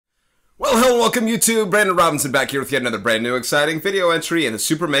Well, hello, welcome YouTube. Brandon Robinson back here with yet another brand new exciting video entry in the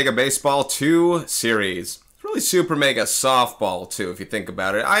Super Mega Baseball 2 series. It's really Super Mega Softball 2 if you think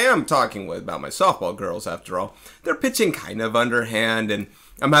about it. I am talking about my softball girls after all. They're pitching kind of underhand and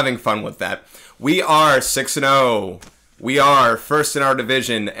I'm having fun with that. We are 6-0. We are first in our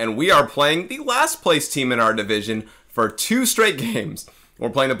division and we are playing the last place team in our division for 2 straight games. We're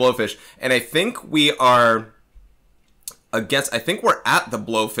playing the Blowfish and I think we are... I think we're at the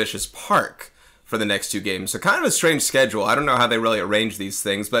Blowfish's park for the next 2 games. So kind of a strange schedule. I don't know how they really arrange these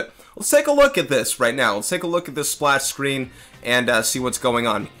things, but let's take a look at this right now. Let's take a look at this splash screen and see what's going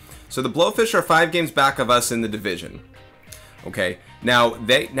on. So the Blowfish are 5 games back of us in the division. Okay, now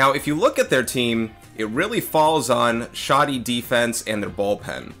if you look at their team, it really falls on shoddy defense and their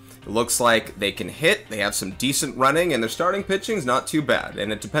bullpen. It looks like they can hit, they have some decent running, and their starting pitching is not too bad.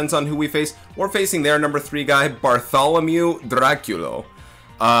 And it depends on who we face. We're facing their number 3 guy, Bartholomew Draculo.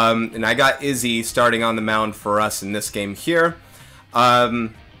 And I got Izzy starting on the mound for us in this game here.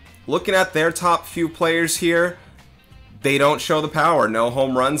 Looking at their top few players here, they don't show the power. No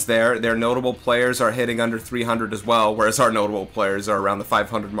home runs there. Their notable players are hitting under 300 as well, whereas our notable players are around the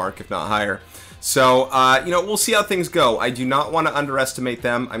 500 mark, if not higher. So, you know, we'll see how things go. I do not want to underestimate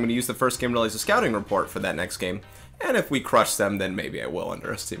them. I'm going to use the first game really as a scouting report for that next game. And if we crush them, then maybe I will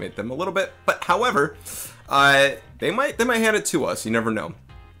underestimate them a little bit. But, however, they might hand it to us. You never know.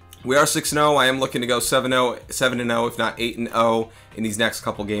 We are 6-0. I am looking to go 7-0, if not 8-0 in these next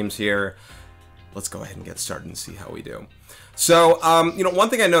couple games here. Let's go ahead and get started and see how we do. So, you know, one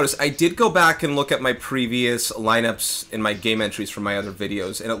thing I noticed, I did go back and look at my previous lineups in my game entries from my other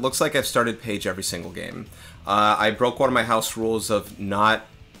videos, and it looks like I've started Paige every single game. I broke one of my house rules of not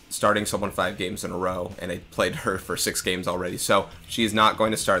starting someone 5 games in a row, and I played her for 6 games already, so she is not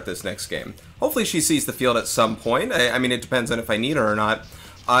going to start this next game. Hopefully she sees the field at some point. I mean, it depends on if I need her or not.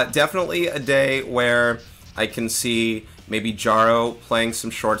 Definitely a day where I can see maybe Jaro playing some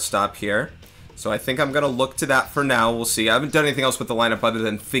shortstop here. So I think I'm going to look to that for now. We'll see. I haven't done anything else with the lineup other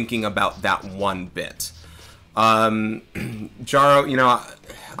than thinking about that one bit. Jaro, you know,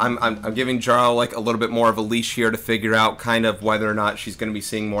 I'm giving Jaro like a little bit more of a leash here to figure out kind of whether or not she's going to be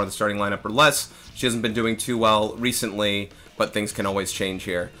seeing more of the starting lineup or less. She hasn't been doing too well recently, but things can always change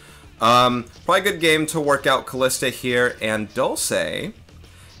here. Probably a good game to work out Callista here and Dulce.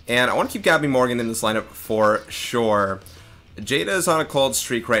 And I want to keep Gabby Morgan in this lineup for sure. Jada is on a cold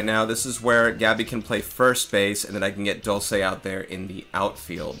streak right now. This is where Gabby can play first base, and then I can get Dulce out there in the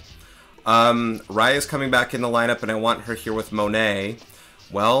outfield. Raya is coming back in the lineup, and I want her here with Monet.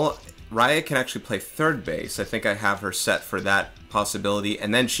 Well, Raya can actually play third base. I think I have her set for that possibility,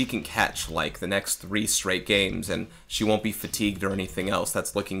 and then she can catch, like, the next 3 straight games, and she won't be fatigued or anything else.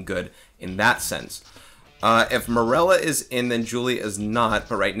 That's looking good in that sense. If Morella is in, then Julie is not,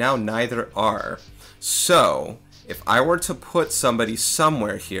 but right now neither are. So... if I were to put somebody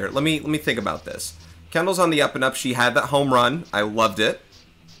somewhere here, let me think about this. Kendall's on the up and up. She had that home run. I loved it.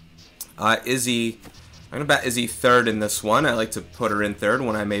 Izzy, I'm going to bat Izzy third in this one. I like to put her in third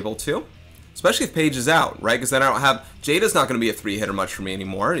when I'm able to. Especially if Paige is out, right? Because then I don't have... Jada's not going to be a 3-hitter much for me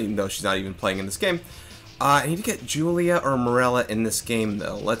anymore, even though she's not even playing in this game. I need to get Julia or Morella in this game,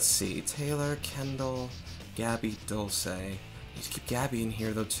 though. Let's see. Taylor, Kendall, Gabby, Dulce. I need to keep Gabby in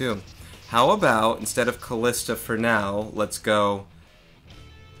here, though, too. How about, instead of Callista for now, let's go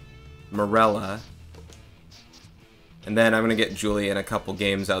Morella. And then I'm going to get Julie in a couple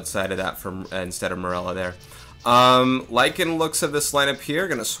games outside of that for, instead of Morella there. Liking looks of this lineup here.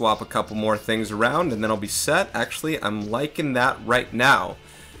 Going to swap a couple more things around and then I'll be set. Actually, I'm liking that right now.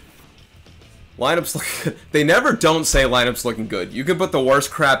 Lineups look... They never don't say lineups looking good. You can put the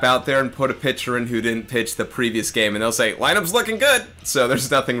worst crap out there and put a pitcher in who didn't pitch the previous game, and they'll say, lineups looking good! So there's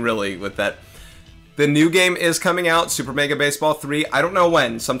nothing really with that. The new game is coming out, Super Mega Baseball 3. I don't know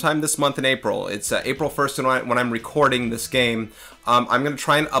when. Sometime this month in April. It's April 1st when I'm recording this game. I'm going to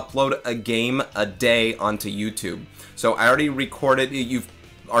try and upload a game a day onto YouTube. So I already recorded... You've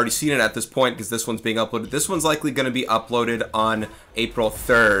already seen it at this point because this one's being uploaded. This one's likely going to be uploaded on April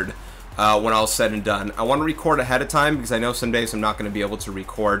 3rd. When all said and done. I want to record ahead of time because I know some days I'm not going to be able to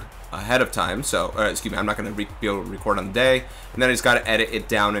record ahead of time. So, excuse me, I'm not going to be able to record on the day. And then I just got to edit it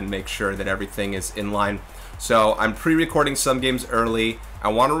down and make sure that everything is in line. So I'm pre-recording some games early. I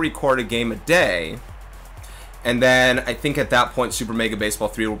want to record a game a day. And then I think at that point Super Mega Baseball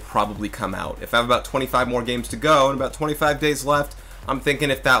 3 will probably come out. If I have about 25 more games to go and about 25 days left, I'm thinking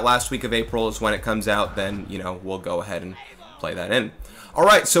if that last week of April is when it comes out, then, you know, we'll go ahead and play that in.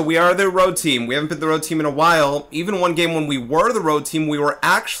 Alright, so we are the road team. We haven't been the road team in a while. Even one game when we were the road team, we were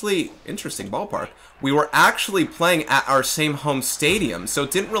actually... Interesting ballpark. we were actually playing at our same home stadium, so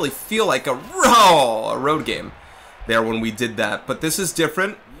it didn't really feel like a road game there when we did that. But this is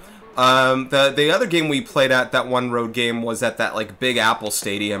different. The other game we played at, that one road game, was at that like Big Apple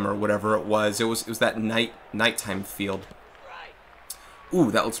Stadium or whatever it was. It was that nighttime field. Ooh,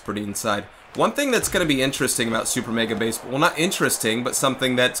 that looks pretty inside. One thing that's going to be interesting about Super Mega Baseball, well, not interesting, but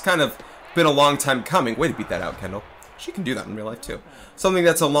something that's kind of been a long time coming. Way to beat that out, Kendall. She can do that in real life, too. Something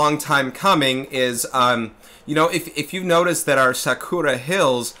that's a long time coming is, you know, if you've noticed that our Sakura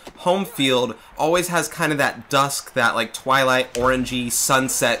Hills home field always has kind of that dusk, that, like, twilight, orangey,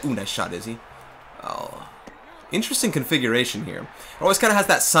 sunset. Ooh, nice shot, Izzy. Oh, interesting configuration here. It always kind of has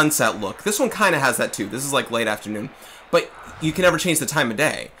that sunset look. This one kind of has that, too. This is, like, late afternoon. But you can never change the time of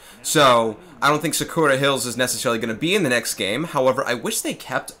day. So, I don't think Sakura Hills is necessarily going to be in the next game. However, I wish they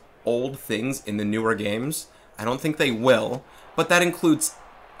kept old things in the newer games. I don't think they will. But that includes...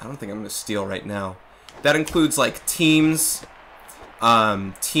 I don't think I'm going to steal right now. That includes, like, teams...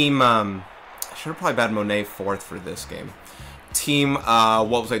 I should have probably batted Monet fourth for this game. Team, what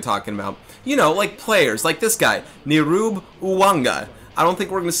was I talking about? You know, like players, like this guy, Nirub Uwanga. I don't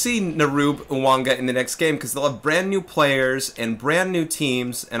think we're going to see Nirub Uwanga in the next game because they'll have brand new players and brand new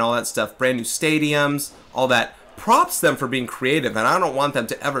teams and all that stuff. Brand new stadiums, all that. Props them for being creative, and I don't want them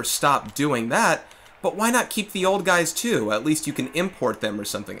to ever stop doing that. But why not keep the old guys too? At least you can import them or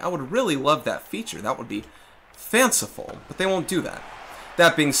something. I would really love that feature. That would be fanciful, but they won't do that.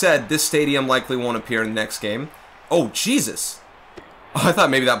 That being said, this stadium likely won't appear in the next game. Oh, Jesus. Oh, I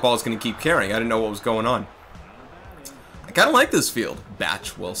thought maybe that ball was going to keep carrying. I didn't know what was going on. I kind of like this field.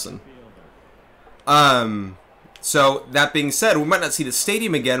 Batch Wilson. So, that being said, we might not see the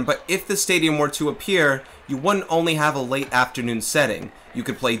stadium again, but if the stadium were to appear, you wouldn't only have a late afternoon setting. You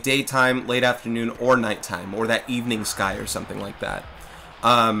could play daytime, late afternoon, or nighttime, or that evening sky or something like that.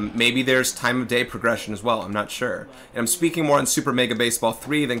 Maybe there's time of day progression as well, I'm not sure. And I'm speaking more on Super Mega Baseball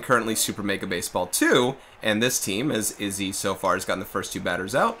 3 than currently Super Mega Baseball 2, and this team, as Izzy so far has gotten the first 2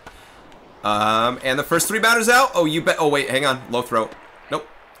 batters out. And the first 3 batters out, oh, you bet, oh wait, hang on, low throw. Nope.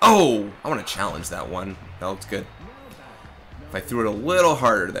 Oh, I want to challenge that one. That looks good. If I threw it a little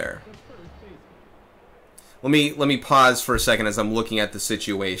harder there. Let me pause for a second as I'm looking at the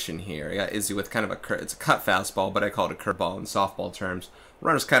situation here. I got Izzy with kind of it's a cut fastball, but I call it a curveball in softball terms.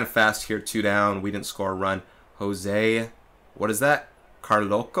 Runner's kind of fast here, 2 down. We didn't score a run. Jose, what is that?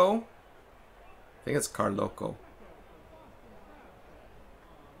 Carloco? I think it's Carloco.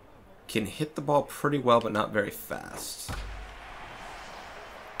 Can hit the ball pretty well, but not very fast.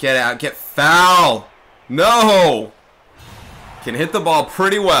 Get out, get foul! No! Can hit the ball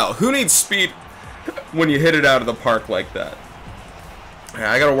pretty well. Who needs speed when you hit it out of the park like that? Right,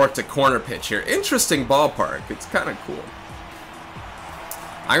 I gotta work to corner pitch here. Interesting ballpark. It's kind of cool.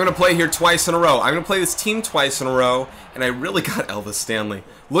 I'm gonna play here twice in a row. I'm gonna play this team twice in a row, and I really got Elvis Stanley.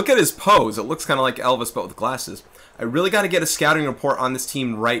 Look at his pose. It looks kind of like Elvis, but with glasses. I really got to get a scouting report on this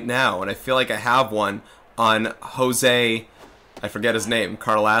team right now, and I feel like I have one on Jose, I forget his name,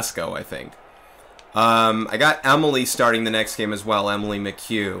 Carlasco, I think. I got Emily starting the next game as well, Emily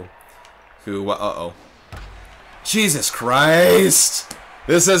McHugh, who, uh-oh. Jesus Christ!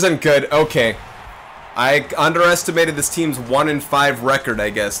 This isn't good. Okay. I underestimated this team's 1-5 record,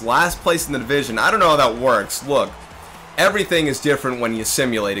 I guess. Last place in the division. I don't know how that works. Look, everything is different when you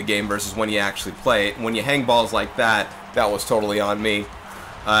simulate a game versus when you actually play it. When you hang balls like that, that was totally on me.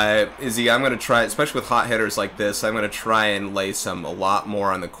 Izzy, I'm going to try, especially with hot hitters like this, I'm going to try and lay a lot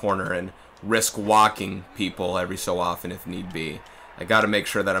more on the corner and risk walking people every so often if need be. I got to make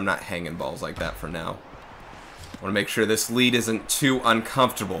sure that I'm not hanging balls like that for now. I want to make sure this lead isn't too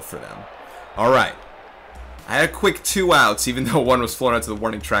uncomfortable for them. Alright. I had a quick 2 outs, even though one was flown out to the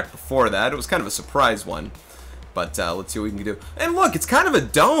warning track before that. It was kind of a surprise one. But let's see what we can do. And look, it's kind of a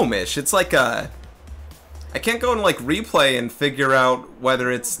dome-ish. It's like a... I can't go and like replay and figure out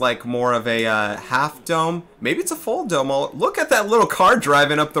whether it's like more of a half dome. Maybe it's a full dome. Look at that little car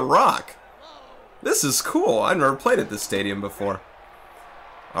driving up the rock. This is cool. I've never played at this stadium before.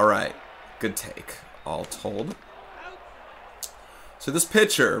 Alright. Good take, all told. So this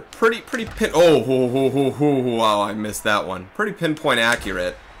pitcher, pretty pin... Oh, wow, I missed that one. Pretty pinpoint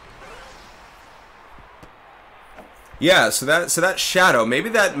accurate. Yeah, so that shadow, maybe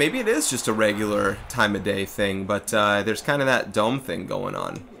it is just a regular time of day thing, but there's kind of that dome thing going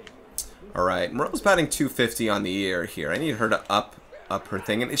on. All right, Moreau's batting 250 on the year here. I need her to up her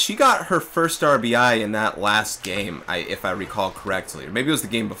thing, and she got her first RBI in that last game, if I recall correctly, or maybe it was the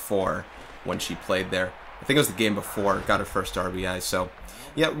game before when she played there. I think it was the game before, got her first RBI. So,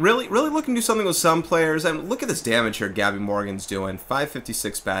 yeah, really looking to do something with some players. And look at this damage here Gabby Morgan's doing,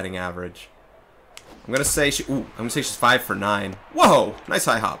 556 batting average. I'm gonna say she's 5 for 9. Whoa! Nice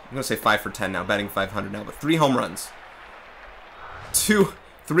high hop. I'm gonna say 5 for 10 now, batting 500 now, but 3 home runs.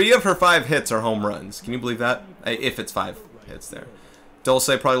 3 of her 5 hits are home runs. Can you believe that? If it's 5 hits there.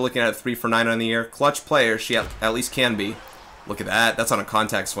 Dulce probably looking at 3 for 9 on the year. Clutch player, she at least can be. Look at that. That's on a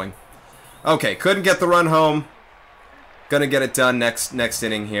contact swing. Okay, couldn't get the run home. Gonna get it done next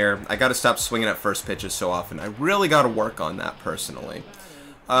inning here. I gotta stop swinging at first pitches so often. I really gotta work on that personally.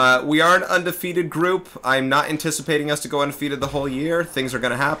 We are an undefeated group. I'm not anticipating us to go undefeated the whole year. Things are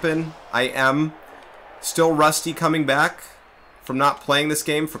gonna happen. I am still rusty coming back from not playing this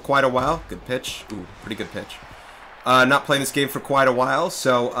game for quite a while. Good pitch. Ooh, pretty good pitch. Not playing this game for quite a while,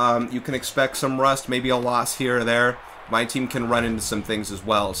 so you can expect some rust, maybe a loss here or there. My team can run into some things as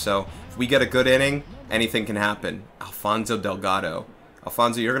well, so if we get a good inning, anything can happen. Alfonso Delgado.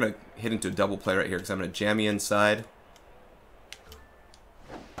 Alfonso, you're going to hit into a double play right here because I'm going to jam you inside.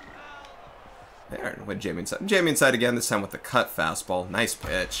 There, went jam inside. Jam inside again, this time with the cut fastball. Nice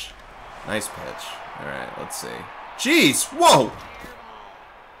pitch. Nice pitch. All right, let's see. Jeez, whoa!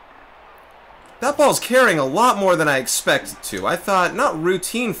 That ball's carrying a lot more than I expected to. I thought, not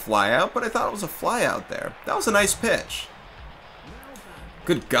routine fly out, but I thought it was a fly out there. That was a nice pitch.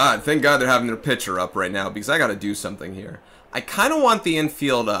 Good God, thank God they're having their pitcher up right now because I got to do something here. I kind of want the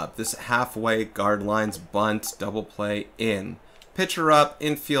infield up. This halfway guard lines, bunt, double play, in. Pitcher up,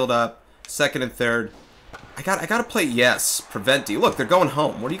 infield up, second and third. I got to play yes, prevent D. Look, they're going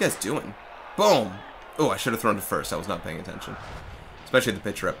home. What are you guys doing? Boom. Oh, I should have thrown to first. I was not paying attention. Especially the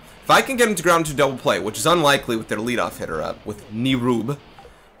pitcher up. If I can get him to ground to double play, which is unlikely with their leadoff hitter up, with Nirub,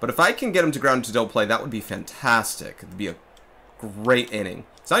 but if I can get him to ground to double play, that would be fantastic. It would be a great inning.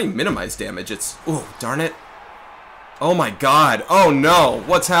 It's not even minimized damage. It's... Ooh, darn it. Oh my God. Oh no.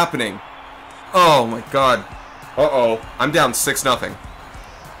 What's happening? Oh my God. Uh-oh. I'm down 6-0.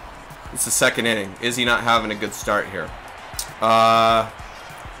 It's the second inning. Izzy not having a good start here.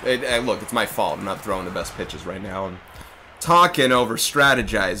 Look, it's my fault. I'm not throwing the best pitches right now. I'm talking over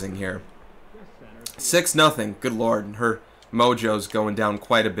strategizing here. 6-0. Good Lord. Her mojo's going down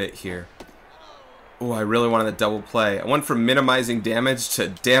quite a bit here. Oh, I really wanted a double play. I went from minimizing damage to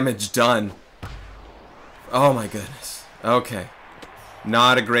damage done. Oh my goodness. Okay.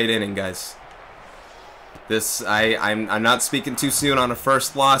 Not a great inning, guys. This, I'm not speaking too soon on a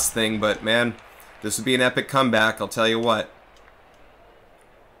first loss thing, but man, this would be an epic comeback, I'll tell you what.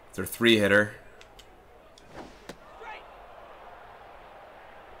 Their 3-hitter.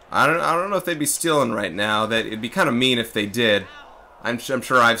 I don't know if they'd be stealing right now. That it'd be kind of mean if they did. I'm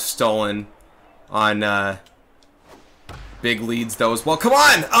sure I've stolen on big leads though as well. Come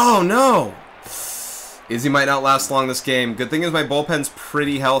on! Oh no! Izzy might not last long this game. Good thing is my bullpen's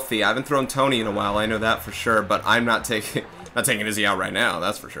pretty healthy. I haven't thrown Tony in a while. I know that for sure. But I'm not taking Izzy out right now.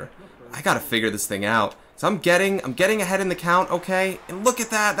 That's for sure. I gotta figure this thing out. So I'm getting ahead in the count. Okay, and look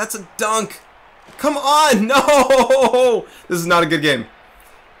at that. That's a dunk. Come on! No! This is not a good game.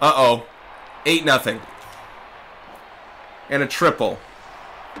 Uh-oh. 8-0. And a triple.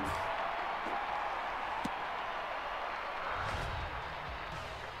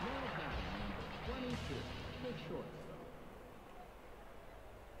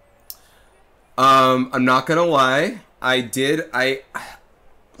 I'm not gonna lie. I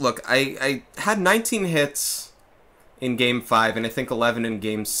had 19 hits in Game 5, and I think 11 in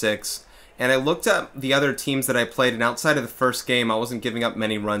Game 6. And I looked at the other teams that I played, and outside of the first game, I wasn't giving up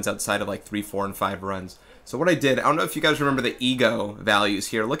many runs outside of like 3, 4, and 5 runs. So what I did, I don't know if you guys remember the ego values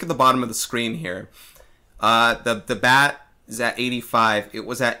here. Look at the bottom of the screen here. The bat is at 85. It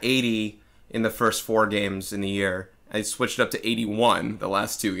was at 80 in the first 4 games in the year. I switched it up to 81 the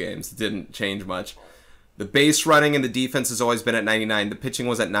last 2 games. It didn't change much. The base running and the defense has always been at 99. The pitching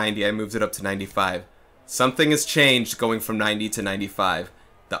was at 90. I moved it up to 95. Something has changed going from 90 to 95.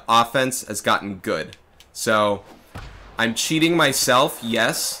 The offense has gotten good. So, I'm cheating myself,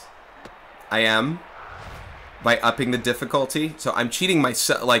 yes. I am. By upping the difficulty. So I'm cheating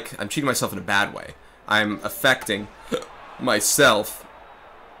myself, I'm cheating myself in a bad way. I'm affecting myself.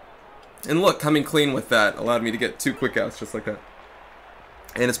 And look, coming clean with that allowed me to get 2 quick outs just like that.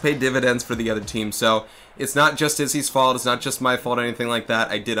 And it's paid dividends for the other team. So it's not just Izzy's fault. It's not just my fault or anything like that.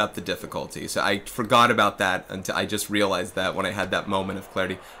 I did up the difficulty. So I forgot about that until I just realized that when I had that moment of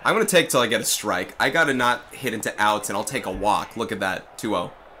clarity. I'm going to take till I get a strike. I got to not hit into outs and I'll take a walk. Look at that.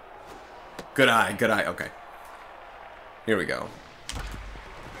 2-0. Good eye. Good eye. Okay. Here we go.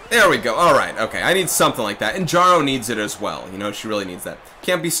 There we go. Alright, okay. I need something like that. And Jaro needs it as well. You know, she really needs that.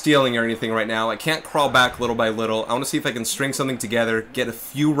 Can't be stealing or anything right now. I can't crawl back little by little. I want to see if I can string something together, get a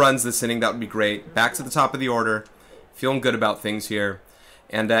few runs this inning. That would be great. Back to the top of the order. Feeling good about things here.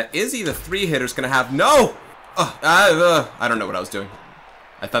 And Izzy, the 3-hitter, is going to have no... I don't know what I was doing.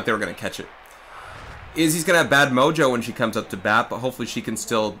 I thought they were going to catch it. Izzy's going to have bad mojo when she comes up to bat, but hopefully she can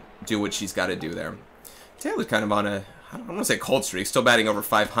still do what she's got to do there. Taylor's kind of on a... I don't want to say cold streak, still batting over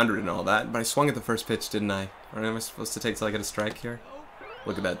 500 and all that, but I swung at the first pitch, didn't I? Or am I supposed to take till I get a strike here?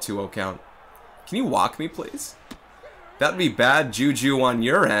 Look at that 2-0 count. Can you walk me, please? That'd be bad juju on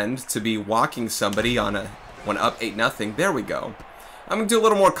your end to be walking somebody on a when up 8-0. There we go. I'm going to do a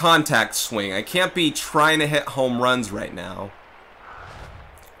little more contact swing. I can't be trying to hit home runs right now.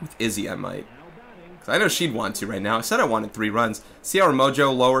 With Izzy, I might. Because I know she'd want to right now. I said I wanted 3 runs. See how her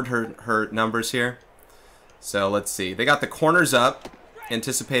mojo lowered her numbers here? So let's see. They got the corners up,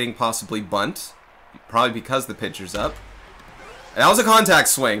 anticipating possibly bunt. Probably because the pitcher's up. And that was a contact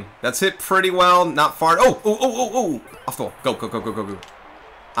swing. That's hit pretty well, not far. Oh! Off the wall. Go.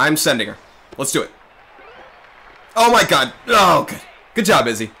 I'm sending her. Let's do it. Oh my god. Oh, good. Good job,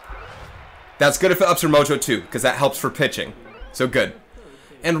 Izzy. That's good if it ups her mojo too, because that helps for pitching. So good.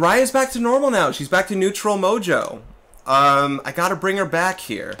 And Raya's back to normal now. She's back to neutral mojo. I gotta bring her back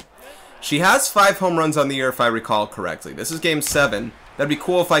here. She has 5 home runs on the year, if I recall correctly. This is game 7. That'd be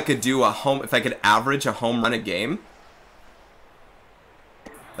cool if I could do if I could average a home run a game.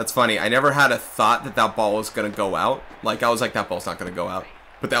 That's funny. I never had a thought that that ball was gonna go out. Like, I was like, that ball's not gonna go out.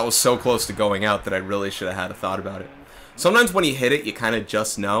 But that was so close to going out that I really should have had a thought about it. Sometimes when you hit it, you kind of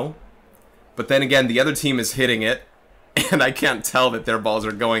just know. But then again, the other team is hitting it, and I can't tell that their balls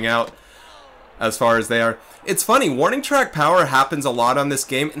are going out as far as they are. It's funny, warning track power happens a lot on this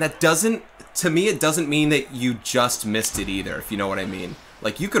game, and that doesn't, to me, it doesn't mean that you just missed it either, if you know what I mean.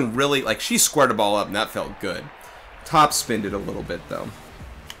 Like, you can really, like, she squared a ball up, and that felt good. Top spinned it a little bit, though.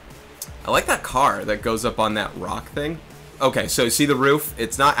 I like that car that goes up on that rock thing. Okay, so see the roof?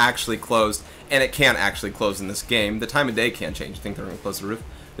 It's not actually closed, and it can't actually close in this game. The time of day can't change. I think they're going to close the roof.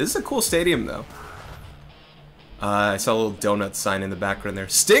 This is a cool stadium, though. I saw a little donut sign in the background there.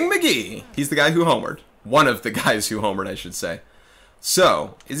 Sting McGee! He's the guy who homered. One of the guys who homered, I should say.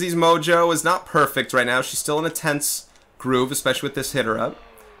 So, Izzy's mojo is not perfect right now. She's still in a tense groove, especially with this hitter up.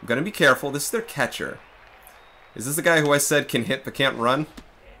 I'm going to be careful. This is their catcher. Is this the guy who I said can hit but can't run?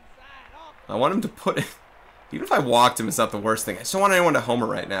 I want him to put it... Even if I walked him, it's not the worst thing. I just don't want anyone to homer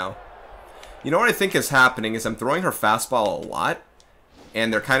right now. You know what I think is happening is I'm throwing her fastball a lot,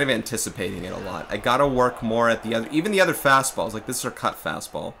 and they're kind of anticipating it a lot. I gotta work more at the other... Even the other fastballs. Like, this is her cut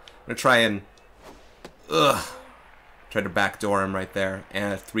fastball. I'm gonna try and... Try to backdoor him right there.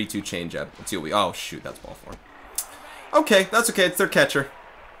 And a 3-2 changeup. Let's see what we... Oh, shoot. That's ball 4. Okay, that's okay. It's their catcher.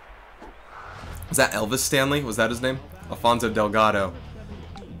 Is that Elvis Stanley? Was that his name? Alfonso Delgado.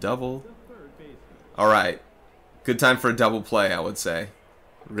 Double. Alright. Good time for a double play, I would say.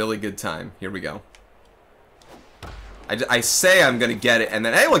 Really good time. Here we go. I say I'm going to get it, and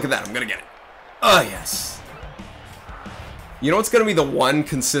then, hey, look at that. I'm going to get it. Oh, yes. You know what's going to be the one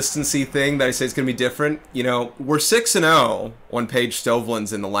consistency thing that I say is going to be different? You know, we're 6-0 when Paige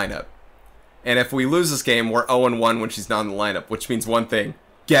Stovlin's in the lineup. And if we lose this game, we're 0-1 when she's not in the lineup, which means one thing.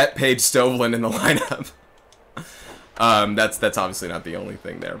 Get Paige Stovlin in the lineup. That's obviously not the only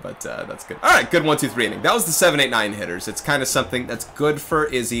thing there, but that's good. All right, good 1-2-3 inning. That was the 7, 8, 9 hitters. It's kind of something that's good for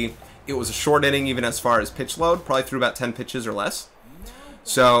Izzy. It was a short inning even as far as pitch load. Probably threw about 10 pitches or less.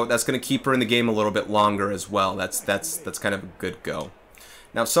 So that's going to keep her in the game a little bit longer as well. That's kind of a good go.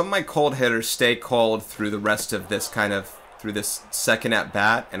 Now, some of my cold hitters stay cold through the rest of this through this second at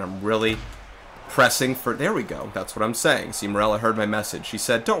bat, and I'm really pressing for... There we go. That's what I'm saying. See, Morella heard my message. She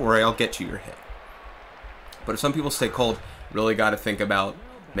said, don't worry, I'll get you your hit. But if some people stay cold, really got to think about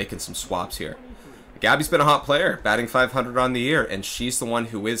making some swaps here. Gabby's been a hot player, batting 500 on the year, and she's the one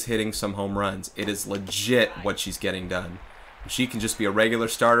who is hitting some home runs. It is legit what she's getting done. She can just be a regular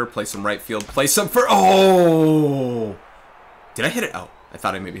starter, play some right field, play some for... Oh! Did I hit it? Oh, I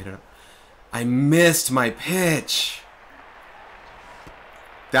thought I maybe hit it. I missed my pitch.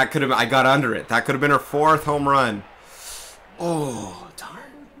 That could have... I got under it. That could have been her 4th home run. Oh, darn.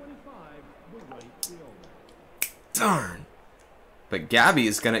 Darn. But Gabby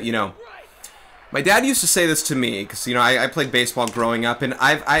is gonna, you know... My dad used to say this to me, because, you know, I played baseball growing up, and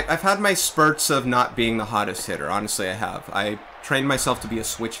I've had my spurts of not being the hottest hitter. Honestly, I have. I trained myself to be a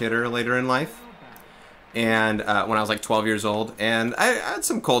switch hitter later in life, and when I was like 12 years old, and I had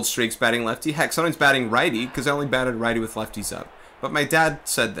some cold streaks batting lefty. Heck, sometimes batting righty, because I only batted righty with lefties up. But my dad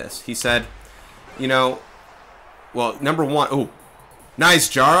said this. He said, you know, well, number one, oh, nice,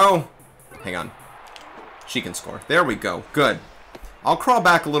 Jaro. Hang on. She can score. There we go. Good. I'll crawl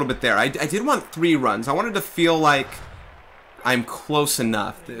back a little bit there. I did want 3 runs. I wanted to feel like I'm close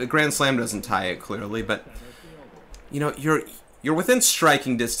enough. The Grand Slam doesn't tie it, clearly, but, you know, You're within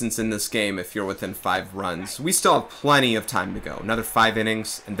striking distance in this game if you're within 5 runs. We still have plenty of time to go. Another 5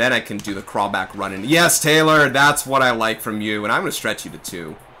 innings, and then I can do the crawlback run. And yes, Taylor, that's what I like from you. And I'm going to stretch you to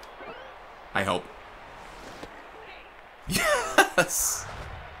 2. I hope. Yes!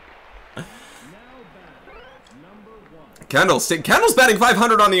 Kendall's batting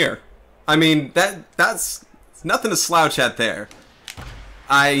 500 on the year. I mean, that's nothing to slouch at there.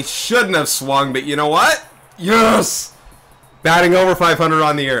 I shouldn't have swung, but you know what? Yes! Batting over 500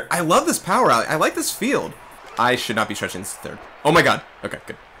 on the year. I love this power alley. I like this field. I should not be stretching this 3rd. Oh my god. Okay,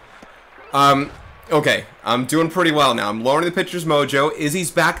 good. Okay. I'm doing pretty well now. I'm lowering the pitcher's mojo.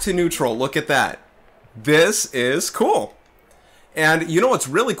 Izzy's back to neutral. Look at that. This is cool. And you know what's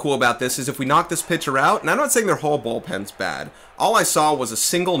really cool about this is if we knock this pitcher out, and I'm not saying their whole bullpen's bad. All I saw was a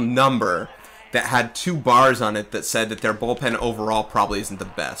single number that had 2 bars on it that said that their bullpen overall probably isn't the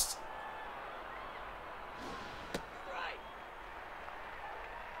best.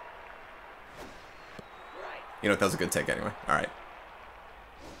 You know, that was a good take anyway. All right.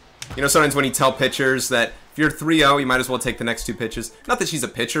 You know, sometimes when you tell pitchers that if you're 3-0, you might as well take the next 2 pitches. Not that she's a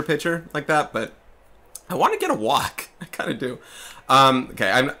pitcher like that, but I want to get a walk. I kind of do.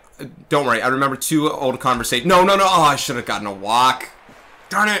 Okay, don't worry. I remember 2 old conversations. No. Oh, I should have gotten a walk.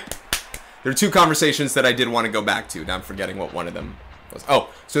 Darn it. There are 2 conversations that I did want to go back to. Now I'm forgetting what one of them was.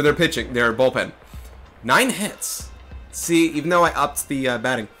 Oh, so they're pitching. Their bullpen. 9 hits. See, even though I upped the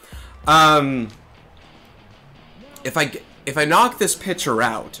batting. If I knock this pitcher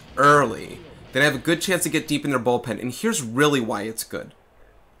out early, then I have a good chance to get deep in their bullpen. And here's really why it's good.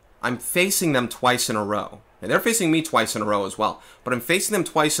 I'm facing them twice in a row. And they're facing me twice in a row as well. But I'm facing them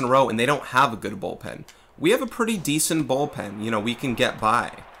twice in a row, and they don't have a good bullpen. We have a pretty decent bullpen. You know, we can get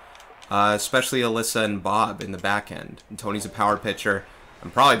by. Especially Alyssa and Bob in the back end. And Tony's a power pitcher. I'm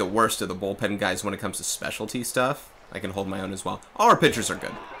probably the worst of the bullpen guys when it comes to specialty stuff. I can hold my own as well. All our pitchers are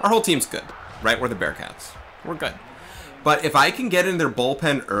good. Our whole team's good. Right? We're the Bearcats. We're good. But if I can get in their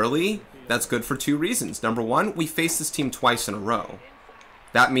bullpen early, that's good for 2 reasons. Number 1, we face this team twice in a row.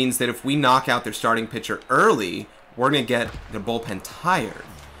 That means that if we knock out their starting pitcher early, we're going to get their bullpen tired.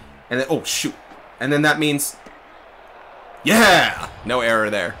 And then, oh, shoot. And then that means, yeah, no error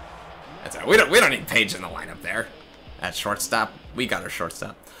there. That's all right. We don't need Paige in the lineup there. At shortstop, we got our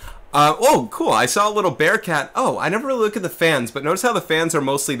shortstop. Oh, cool. I saw a little Bearcat. Oh, I never really look at the fans, but notice how the fans are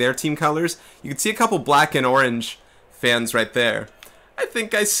mostly their team colors. You can see a couple black and orange fans right there. I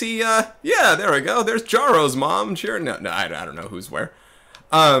think I see, yeah, there we go. There's Jaro's mom cheering. No, I don't know who's where.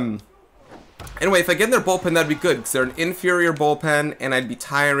 Anyway, if I get in their bullpen, that'd be good, because they're an inferior bullpen, and I'd be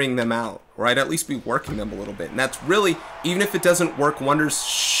tiring them out, or I'd at least be working them a little bit. And that's really, even if it doesn't work wonders,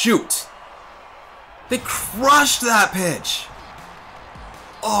 shoot! They crushed that pitch!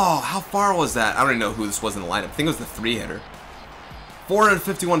 Oh, how far was that? I don't even know who this was in the lineup. I think it was the 3-hitter.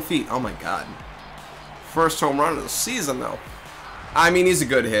 451 feet. Oh my god. First home run of the season, though. I mean, he's a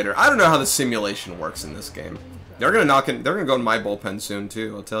good hitter. I don't know how the simulation works in this game. They're gonna go in my bullpen soon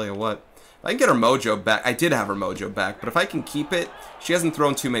too. I'll tell you what. If I can get her mojo back, I did have her mojo back, but if I can keep it, she hasn't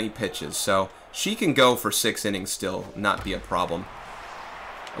thrown too many pitches, so she can go for 6 innings still, not be a problem.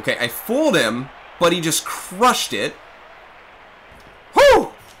 Okay, I fooled him, but he just crushed it.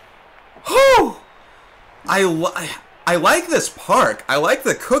 Whoo! Whoo! I like this park. I like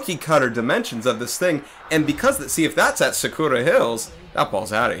the cookie cutter dimensions of this thing, and because see if that's at Sakura Hills, that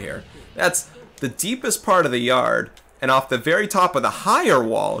ball's out of here. That's the deepest part of the yard, and off the very top of the higher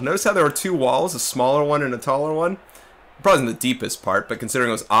wall. Notice how there were 2 walls, a smaller one and a taller one? Probably wasn't the deepest part, but considering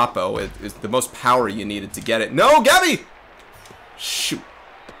it was Oppo, it is the most power you needed to get it. No, Gabby! Shoot.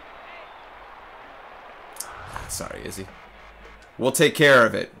 Sorry, Izzy. We'll take care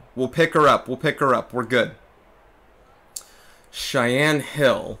of it. We'll pick her up. We'll pick her up. We're good. Cheyenne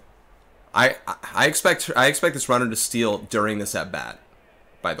Hill. I expect this runner to steal during this at bat.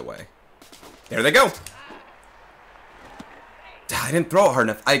 By the way, there they go. I didn't throw it hard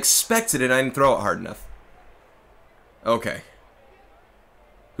enough. I expected it. I didn't throw it hard enough. Okay.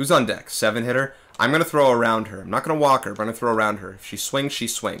 Who's on deck? 7-hitter. I'm gonna throw around her. I'm not gonna walk her. But I'm gonna throw around her. If she swings, she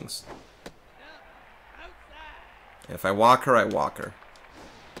swings. If I walk her, I walk her.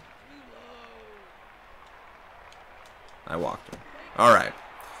 I walked her. Alright.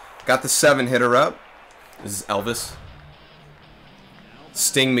 Got the 7-hitter up. This is Elvis.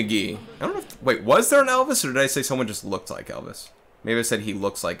 Sting McGee. I don't know if... Wait, was there an Elvis, or did I say someone just looked like Elvis? Maybe I said he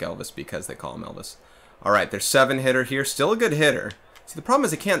looks like Elvis because they call him Elvis. Alright, there's 7-hitter here. Still a good hitter. See, the problem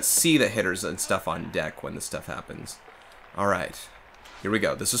is I can't see the hitters and stuff on deck when this stuff happens. Alright. Here we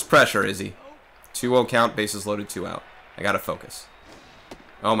go. This is pressure, Izzy. 2-0 count, bases loaded, 2 out. I gotta focus.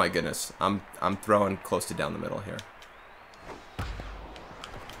 Oh my goodness. I'm throwing close to down the middle here.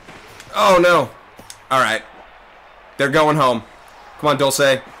 Oh, no. All right. They're going home. Come on,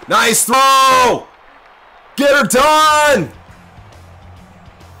 Dulce. Nice throw! Get her done!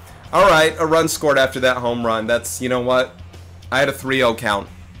 All right, a run scored after that home run. That's, you know what? I had a 3-0 count.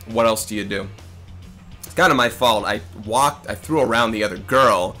 What else do you do? It's kind of my fault. I threw around the other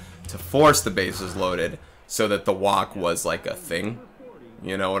girl to force the bases loaded so that the walk was like a thing.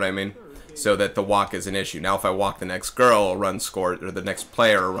 You know what I mean? So that the walk is an issue. Now if I walk the next girl, a run scores, or the next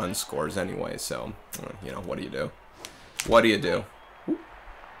player, a run scores anyway. So, you know, what do you do? What do you do?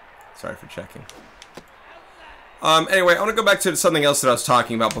 Sorry for checking. Anyway, I want to go back to something else that I was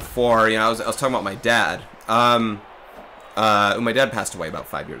talking about before. You know, I was talking about my dad. My dad passed away about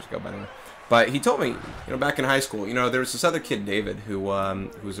 5 years ago, by the way. But he told me, you know, back in high school, you know, there was this other kid, David, who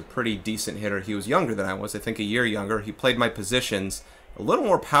was a pretty decent hitter. He was younger than I was, I think a year younger. He played my positions, a little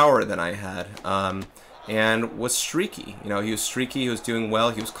more power than I had, and was streaky. You know, he was streaky, he was doing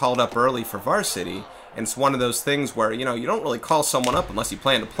well. He was called up early for varsity, and it's one of those things where, you know, you don't really call someone up unless you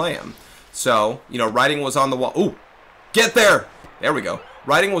plan to play him. So, you know, writing was on the wall. Ooh, get there! There we go.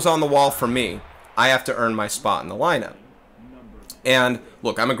 Writing was on the wall for me. I have to earn my spot in the lineup. And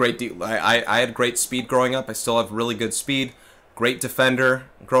look, I'm a great I had great speed growing up. I still have really good speed. Great defender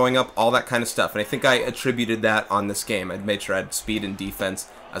growing up, all that kind of stuff. And I think I attributed that on this game. I made sure I had speed and defense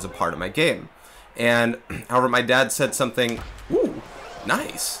as a part of my game. And however, my dad said something. Ooh,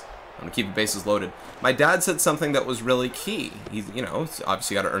 nice. I'm gonna keep the bases loaded. My dad said something that was really key. He, you know,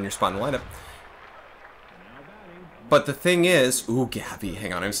 obviously got to earn your spot in the lineup. But the thing is, ooh, Gabby,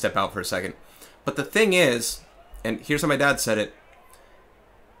 hang on, I'm gonna step out for a second. But the thing is, and here's how my dad said it.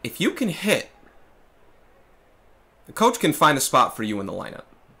 If you can hit, the coach can find a spot for you in the lineup.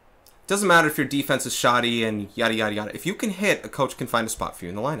 Doesn't matter if your defense is shoddy and yada, yada, yada. If you can hit, a coach can find a spot for you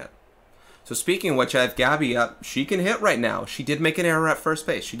in the lineup. So speaking of which, I have Gabby up. She can hit right now. She did make an error at first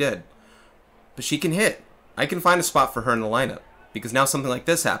base. She did. But she can hit. I can find a spot for her in the lineup. Because now something like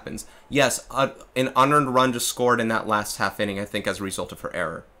this happens. Yes, an unearned run just scored in that last half inning, I think, as a result of her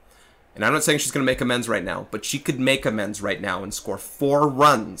error. And I'm not saying she's going to make amends right now, but she could make amends right now and score 4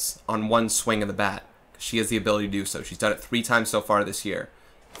 runs on one swing of the bat. She has the ability to do so. She's done it 3 times so far this year.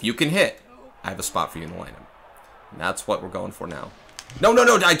 If you can hit, I have a spot for you in the lineup. And that's what we're going for now. No, no,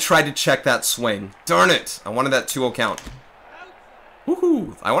 no, I tried to check that swing. Darn it. I wanted that 2-0 count.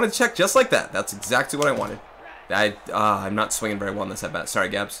 Woohoo. I wanted to check just like that. That's exactly what I wanted. I'm not swinging very well in this at-bat. Sorry,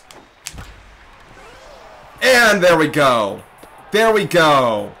 Gabs. And there we go. There we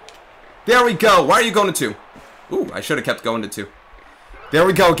go. There we go. Why are you going to 2? Ooh, I should have kept going to 2. There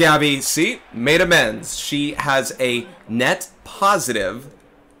we go, Gabby. See? Made amends. She has a net positive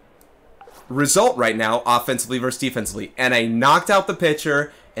result right now, offensively versus defensively. And I knocked out the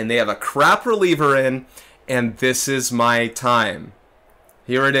pitcher, and they have a crap reliever in, and this is my time.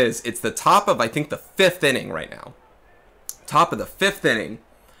 Here it is. It's the top of, I think, the 5th inning right now. Top of the 5th inning.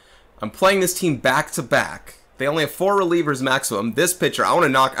 I'm playing this team back-to-back. They only have 4 relievers maximum. This pitcher, I want to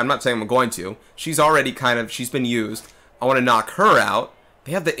knock. I'm not saying I'm going to. She's already she's been used. I want to knock her out.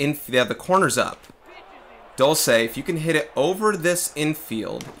 They have the corners up. Dulce, if you can hit it over this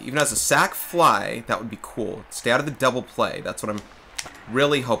infield, even as a sac fly, that would be cool. Stay out of the double play. That's what I'm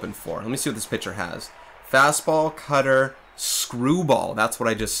really hoping for. Let me see what this pitcher has. Fastball, cutter, screwball. That's what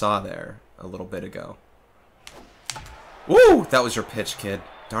I just saw there a little bit ago. Woo! That was your pitch, kid.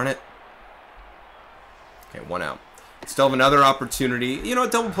 Darn it. Okay, 1 out. Still have another opportunity. You know, a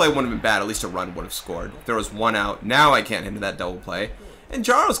double play wouldn't have been bad. At least a run would have scored. If there was 1 out, now I can't hit that double play. And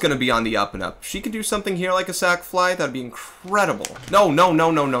Jaro's going to be on the up and up. She could do something here like a sac fly. That would be incredible. No, no,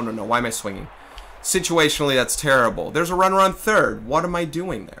 no, no, no, no, no. Why am I swinging? Situationally, that's terrible. There's a runner on 3rd. What am I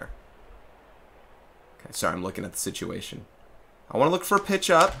doing there? Okay, sorry, I'm looking at the situation. I want to look for a pitch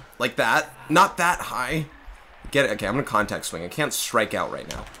up like that. Not that high. Get it. Okay, I'm going to contact swing. I can't strike out right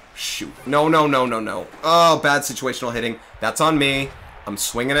now. Shoot. No, no, no, no, no. Oh, bad situational hitting. That's on me. I'm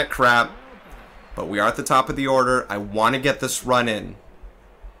swinging at crap. But we are at the top of the order. I want to get this run in.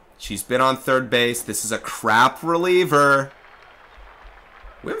 She's been on 3rd base. This is a crap reliever.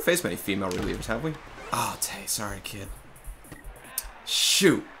 We haven't faced many female relievers, have we? Oh, Tay. Sorry, kid.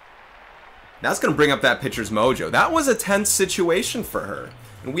 Shoot. That's going to bring up that pitcher's mojo. That was a tense situation for her.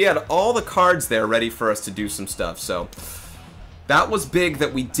 And we had all the cards there ready for us to do some stuff. So that was big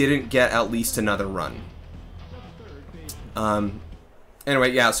that we didn't get at least another run.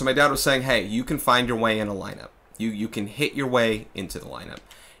 Anyway, yeah, so my dad was saying, hey, you can find your way in a lineup. You can hit your way into the lineup.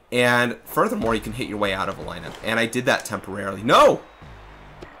 And furthermore, you can hit your way out of a lineup. And I did that temporarily. No!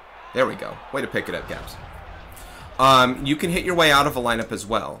 There we go. Way to pick it up, Gabs. You can hit your way out of a lineup as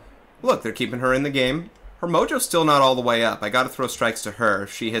well. Look, they're keeping her in the game. her mojo's still not all the way up. I got to throw strikes to her.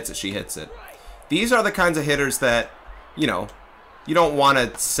 If she hits it, she hits it. These are the kinds of hitters that, you know, you don't want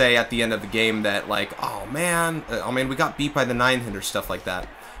to say at the end of the game that, like, oh man, we got beat by the 9-hitter, stuff like that.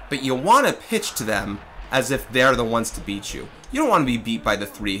 But you want to pitch to them as if they're the ones to beat you. You don't want to be beat by the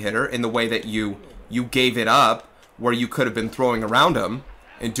 3-hitter in the way that you gave it up, where you could have been throwing around them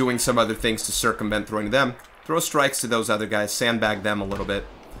and doing some other things to circumvent throwing to them. Throw strikes to those other guys, sandbag them a little bit.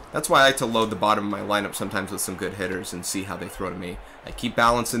 That's why I like to load the bottom of my lineup sometimes with some good hitters and see how they throw to me. I keep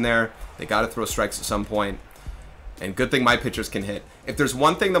balance in there. They got to throw strikes at some point. And good thing my pitchers can hit. If there's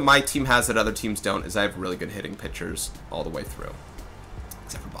one thing that my team has that other teams don't, is I have really good hitting pitchers all the way through.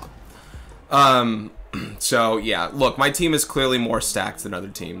 Except for Bob. So, yeah, look, my team is clearly more stacked than other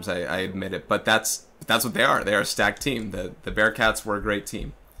teams. I admit it. But that's what they are. They are a stacked team. The Bearcats were a great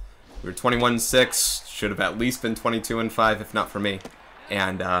team. We were 21-6. Should have at least been 22-5 if not for me.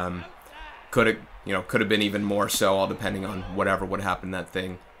 And could have been even more so, all depending on whatever would happen in that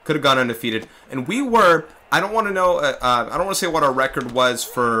thing. Could have gone undefeated. And we were, I don't want to know, I don't want to say what our record was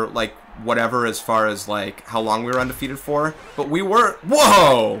for, like, whatever as far as, like, how long we were undefeated for. But we were,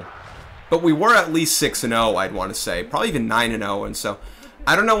 whoa! But we were at least 6-0, I'd want to say. Probably even 9-0. And so,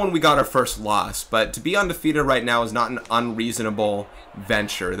 I don't know when we got our first loss. But to be undefeated right now is not an unreasonable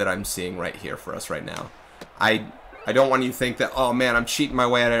venture that I'm seeing right here for us right now. I don't want you to think that, oh man, I'm cheating my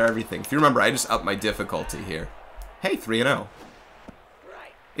way out of everything. If you remember, I just upped my difficulty here. Hey, 3-0.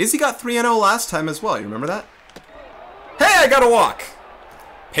 Izzy got 3-0 last time as well. You remember that? Hey, I got a walk.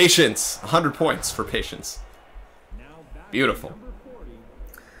 Patience. 100 points for patience. Beautiful.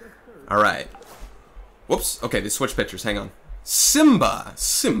 All right. Whoops. Okay, they switched pitchers. Hang on. Simba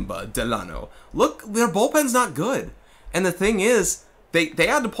Delano. Look, their bullpen's not good. And the thing is, they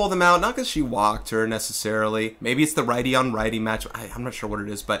had to pull them out, not because she walked her necessarily. Maybe it's the righty-on-righty match. I'm not sure what it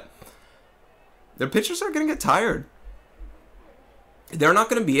is, but their pitchers are going to get tired. They're not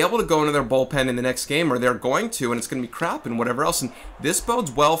going to be able to go into their bullpen in the next game, or they're going to, and it's going to be crap and whatever else. And this bodes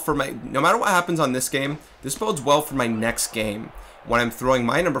well for my, no matter what happens on this game, this bodes well for my next game when I'm throwing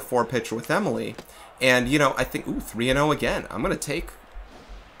my number 4 pitcher with Emily. And, you know, I think, ooh, 3-0 again. I'm going to take,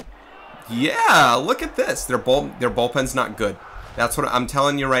 yeah, look at this. Their bullpen's not good. That's what I'm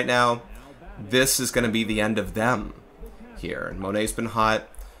telling you right now. This is going to be the end of them here. And Monet's been hot.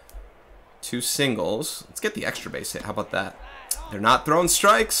 2 singles. Let's get the extra base hit. How about that? They're not throwing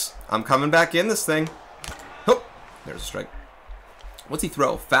strikes. I'm coming back in this thing. Oh, there's a strike. What's he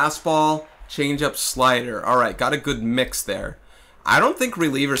throw? Fastball, changeup, slider. All right, got a good mix there. I don't think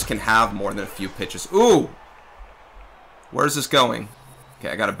relievers can have more than a few pitches. Ooh. Where's this going? Okay,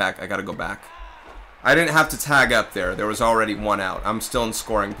 I got to go back. I didn't have to tag up there. There was already 1 out. I'm still in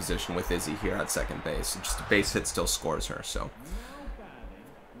scoring position with Izzy here at second base. Just a base hit still scores her, so.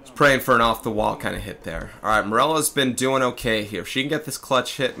 Just praying for an off-the-wall kind of hit there. All right, Morella's been doing okay here. If she can get this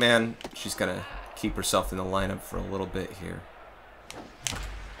clutch hit, man, she's going to keep herself in the lineup for a little bit here.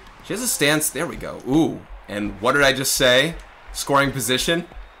 She has a stance. There we go. Ooh, and what did I just say? Scoring position?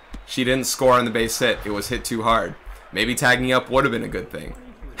 She didn't score on the base hit. It was hit too hard. Maybe tagging up would have been a good thing.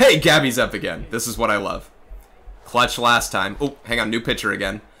 Hey, Gabby's up again. This is what I love. Clutch last time. Oh, hang on. New pitcher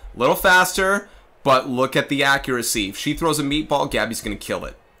again. A little faster, but look at the accuracy. If she throws a meatball, Gabby's going to kill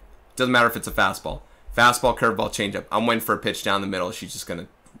it. Doesn't matter if it's a fastball. Fastball, curveball, changeup. I'm waiting for a pitch down the middle. She's just going to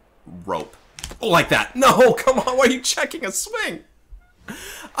rope. Oh, like that. No, come on. Why are you checking a swing?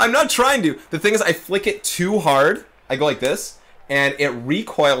 I'm not trying to. The thing is, I flick it too hard. I go like this, and it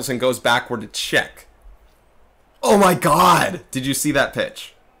recoils and goes backward to check. Oh, my God. Did you see that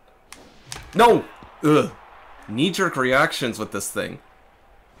pitch? No! Ugh. Knee-jerk reactions with this thing.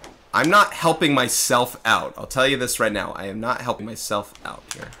 I'm not helping myself out. I'll tell you this right now. I am not helping myself out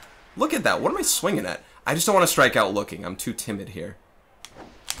here. Look at that. What am I swinging at? I just don't want to strike out looking. I'm too timid here.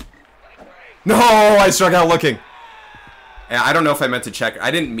 No! I struck out looking! I don't know if I meant to check.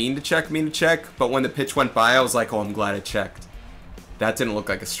 I didn't mean to check, but when the pitch went by, I was like, oh, I'm glad I checked. That didn't look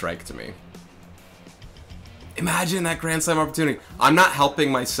like a strike to me. Imagine that Grand Slam opportunity. I'm not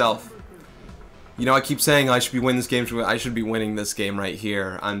helping myself. You know, I keep saying I should be winning this game. I should be winning this game right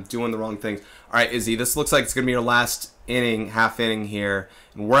here. I'm doing the wrong things. All right, Izzy, this looks like it's going to be your last inning, half inning here.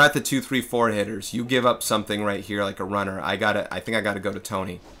 And we're at the 2, 3, 4 hitters. You give up something right here like a runner. I think I got to go to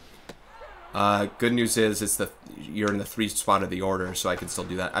Tony. Good news is you're in the 3 spot of the order, so I can still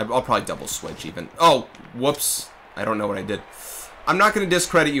do that. I'll probably double switch even. Oh, whoops. I don't know what I did. I'm not going to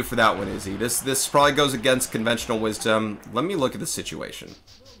discredit you for that one, Izzy. This probably goes against conventional wisdom. Let me look at the situation.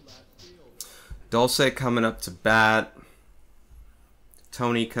 Dulce coming up to bat.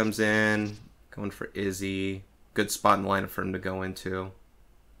 Tony comes in, going for Izzy. Good spot in the lineup for him to go into.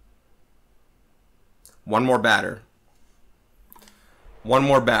 One more batter. One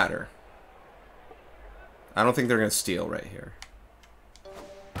more batter. I don't think they're going to steal right here.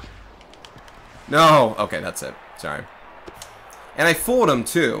 No. Okay, that's it. Sorry. And I fooled them,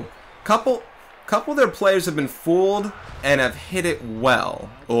 too. Couple of their players have been fooled and have hit it well.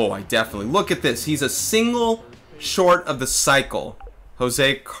 Oh, I definitely... Look at this. He's a single short of the cycle.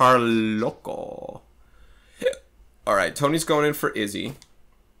 Jose Carloco. Alright, Tony's going in for Izzy.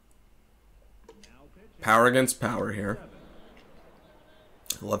 Power against power here.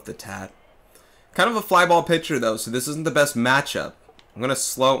 I love the tat. Kind of a fly ball pitcher, though, so this isn't the best matchup. I'm gonna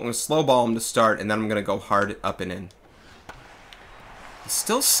slow ball him to start, and then I'm gonna go hard up and in. He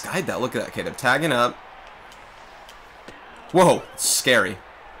still skied that. Look at that. Okay, they're tagging up. Whoa, it's scary.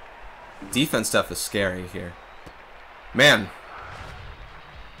 Defense stuff is scary here. Man.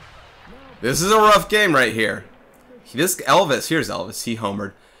 This is a rough game right here. Here's Elvis. He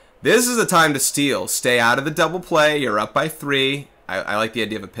homered. This is a time to steal. Stay out of the double play. You're up by 3. I like the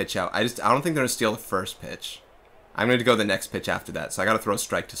idea of a pitch out. I don't think they're going to steal the first pitch. I'm going to go the next pitch after that. So I got to throw a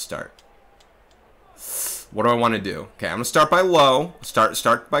strike to start. What do I want to do? Okay, I'm going to start by low.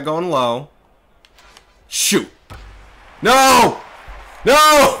 Start by going low. Shoot. No!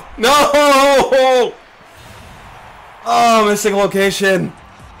 No! No! Oh, missing location.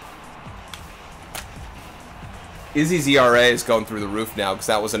 Izzy's ERA is going through the roof now because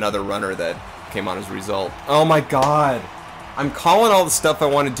that was another runner that came on as a result. Oh my god. I'm calling all the stuff I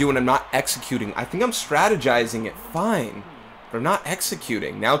want to do and I'm not executing. I think I'm strategizing it fine, but I'm not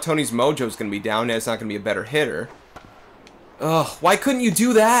executing. Now Tony's mojo is going to be down and it's not going to be a better hitter. Ugh, why couldn't you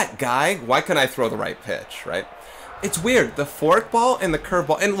do that, guy? Why couldn't I throw the right pitch, right? It's weird. The forkball and the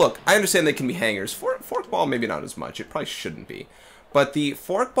curveball, and look, I understand they can be hangers. Forkball, maybe not as much. It probably shouldn't be. But the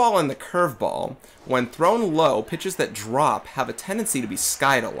forkball and the curveball, when thrown low, pitches that drop have a tendency to be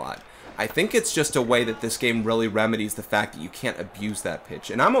skied a lot. I think it's just a way that this game really remedies the fact that you can't abuse that pitch,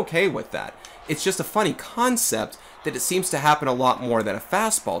 and I'm okay with that. It's just a funny concept that it seems to happen a lot more than a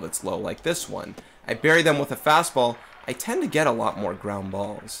fastball that's low like this one. I bury them with a fastball, I tend to get a lot more ground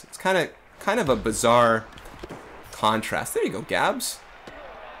balls. It's kind of a bizarre contrast. There you go, Gabs.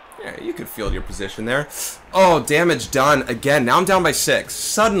 Yeah, you could field your position there. Oh, damage done again. Now I'm down by 6.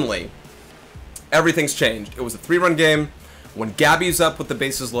 Suddenly, everything's changed. It was a 3-run game. When Gabby's up with the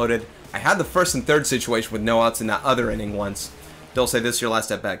bases loaded, I had the first and third situation with no outs in that other inning once. Dulce, this is your last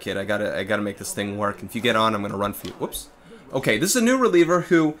at bat, kid. I gotta make this thing work. And if you get on, I'm gonna run for you. Whoops. Okay, this is a new reliever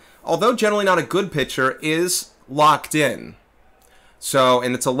who, although generally not a good pitcher, is locked in. So,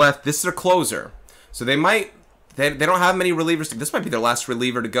 and it's a left. This is their closer. So they might. They don't have many relievers. This might be their last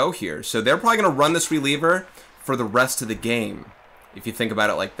reliever to go here. So they're probably going to run this reliever for the rest of the game, if you think about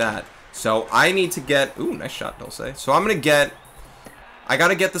it like that. So I need to get... Ooh, nice shot, Dulce. So I'm going to get... I got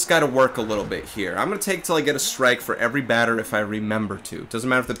to get this guy to work a little bit here. I'm going to take till I get a strike for every batter if I remember to. Doesn't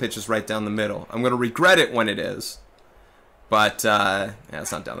matter if the pitch is right down the middle. I'm going to regret it when it is. But, yeah,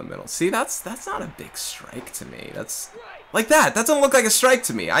 it's not down the middle. See, that's not a big strike to me. That's... Like that. That doesn't look like a strike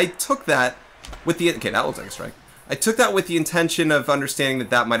to me. I took that with the... Okay, that looks like a strike. I took that with the intention of understanding that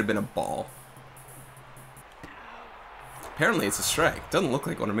that might have been a ball. Apparently it's a strike. Doesn't look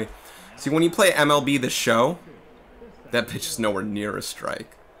like one to me. See, when you play MLB The Show, that pitch is nowhere near a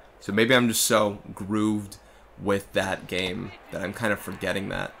strike. So maybe I'm just so grooved with that game that I'm kind of forgetting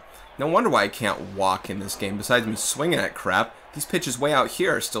that. No wonder why I can't walk in this game. Besides me swinging at crap, these pitches way out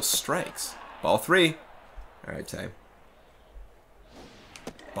here are still strikes. Ball 3. All right, Tay.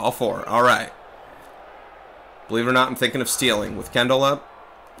 Ball 4. All right. Believe it or not, I'm thinking of stealing. With Kendall up,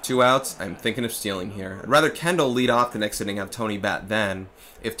 2 outs, I'm thinking of stealing here. I'd rather Kendall lead off the next inning, have Tony bat then,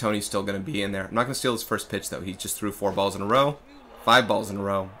 if Tony's still going to be in there. I'm not going to steal his first pitch, though. He just threw 4 balls in a row, 5 balls in a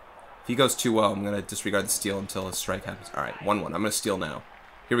row. If he goes 2-0, I'm going to disregard the steal until a strike happens. All right, 1-1. I'm going to steal now.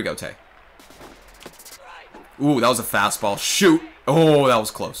 Here we go, Tay. Ooh, that was a fastball. Shoot. Oh, that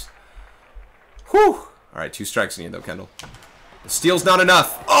was close. Whew. All right, 2 strikes in you, though, Kendall. The steal's not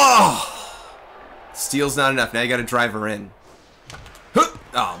enough. Oh! Steal's not enough. Now you got to drive her in.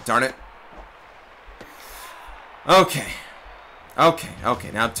 Oh, darn it. Okay.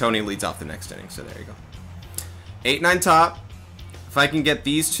 Okay. Now Tony leads off the next inning. So there you go. 8-9 top. If I can get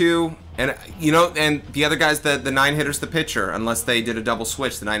these two, and you know, and the other guys, the 9 hitters, the pitcher, unless they did a double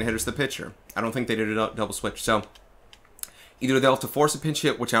switch, the 9 hitters, the pitcher. I don't think they did a double switch. So either they'll have to force a pinch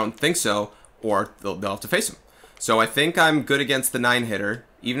hit, which I don't think so, or they'll have to face him. So I think I'm good against the 9 hitter.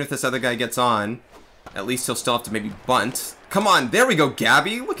 Even if this other guy gets on, at least he'll still have to maybe bunt. Come on, there we go,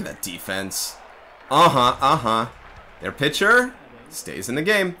 Gabby. Look at that defense. Their pitcher stays in the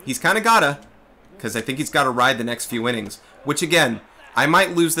game. He's kind of gotta, because I think he's got to ride the next few innings. Which, again, I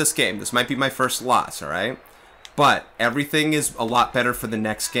might lose this game. This might be my first loss, all right? But everything is a lot better for the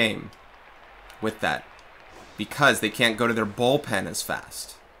next game with that. Because they can't go to their bullpen as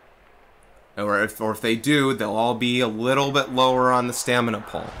fast. Or if they do, they'll all be a little bit lower on the stamina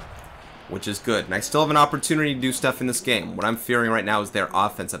pole. Which is good. And I still have an opportunity to do stuff in this game. What I'm fearing right now is their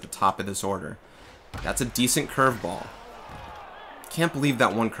offense at the top of this order. That's a decent curveball. Can't believe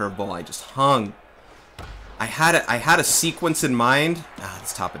that one curveball I just hung. I had a sequence in mind.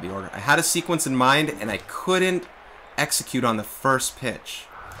 That's top of the order. I had a sequence in mind, and I couldn't execute on the first pitch.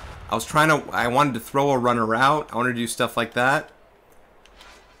 I wanted to throw a runner out. I wanted to do stuff like that.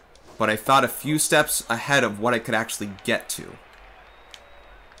 But I thought a few steps ahead of what I could actually get to.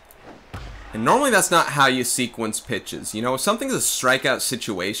 And normally that's not how you sequence pitches. You know, if something's a strikeout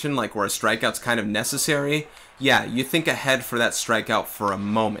situation, like where a strikeout's kind of necessary, yeah, you think ahead for that strikeout for a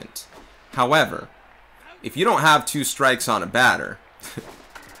moment. However, if you don't have 2 strikes on a batter,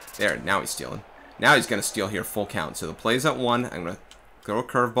 there, now he's stealing. Now he's going to steal here full count. So the play's at 1. I'm going to throw a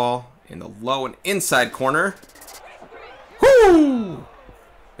curveball in the low and inside corner. Whoo!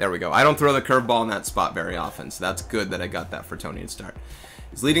 There we go. I don't throw the curveball in that spot very often, so that's good that I got that for Tony to start.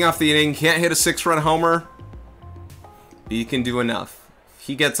 He's leading off the inning. Can't hit a 6-run homer. But he can do enough. If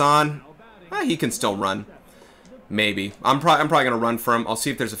he gets on, he can still run. Maybe. I'm probably going to run for him. I'll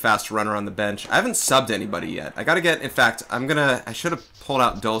see if there's a faster runner on the bench. I haven't subbed anybody yet. I got to get, in fact, I should have pulled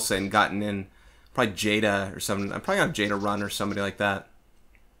out Dulce and gotten in probably Jada or something. I'm probably going to have Jada run or somebody like that.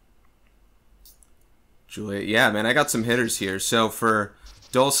 Julia. Yeah, man, I got some hitters here. So for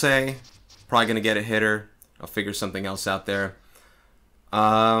Dulce, probably going to get a hitter. I'll figure something else out there.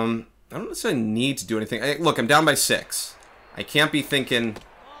 I don't necessarily need to do anything. Look, I'm down by 6. I can't be thinking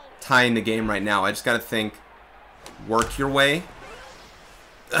tying the game right now. I just got to think, work your way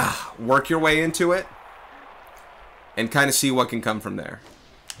into it, and kind of see what can come from there.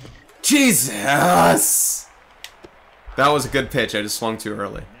 Jesus! That was a good pitch. I just swung too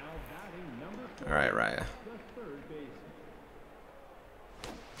early. All right, Raya.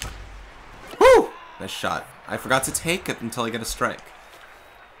 Woo! Nice shot. I forgot to take it until I get a strike.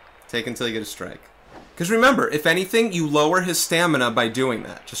 Take until you get a strike. Because remember, if anything, you lower his stamina by doing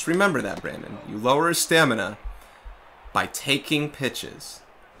that. Just remember that, Brandon. You lower his stamina by taking pitches.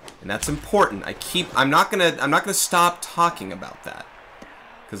 And that's important. I'm not gonna stop talking about that.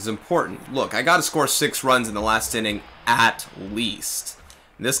 Because it's important. Look, I gotta score 6 runs in the last inning at least.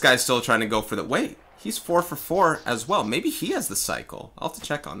 And this guy's still trying to go for the wait. He's 4 for 4 as well. Maybe he has the cycle. I'll have to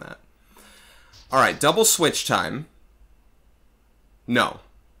check on that. Alright, double switch time. No.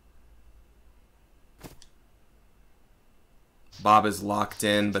 Bob is locked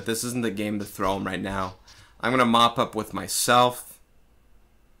in, but this isn't the game to throw him right now. I'm going to mop up with myself.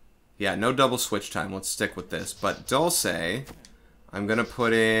 Yeah, no double switch time. Let's stick with this. But Dulce, I'm going to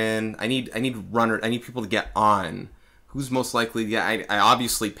put in... I need people to get on. Who's most likely... Yeah, I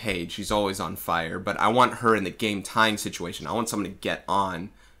obviously Paige. She's always on fire. But I want her in the game tying situation. I want someone to get on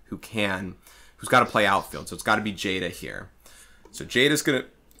who's got to play outfield. So it's got to be Jada here. So Jada's going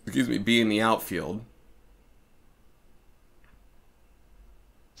to, be in the outfield.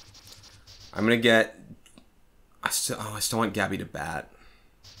 I'm going to get... I still want Gabby to bat.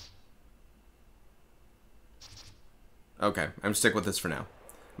 Okay, I'm going to stick with this for now.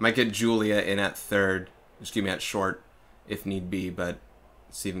 I might get Julia in at third. At short, if need be, but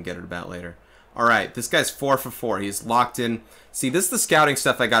let's even get her to bat later. Alright, this guy's 4 for 4. He's locked in. See, this is the scouting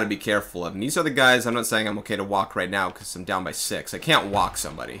stuff I got to be careful of. And these are the guys, I'm not saying I'm okay to walk right now because I'm down by 6. I can't walk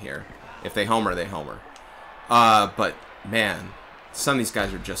somebody here. If they homer, they homer. But, man... Some of these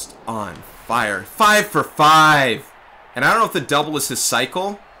guys are just on fire. 5 for 5! And I don't know if the double is his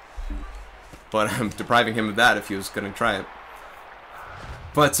cycle, but I'm depriving him of that if he was going to try it.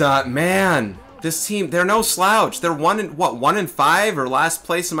 But, man, this team, they're no slouch. They're 1 in 5 or last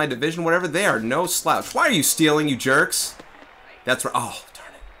place in my division, whatever. They are no slouch. Why are you stealing, you jerks? That's right. Oh,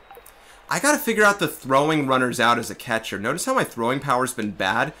 darn it. I got to figure out the throwing runners out as a catcher. Notice how my throwing power's been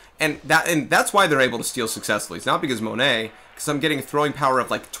bad, and that's why they're able to steal successfully. It's not because Monet... Because I'm getting a throwing power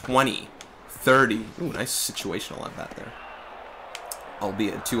of like 20, 30. Ooh, nice situational at bat there.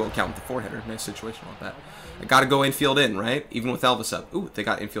 Albeit a 2-0 count with the 4-hitter. Nice situational at bat. I gotta go infield in, right? Even with Elvis up. Ooh, they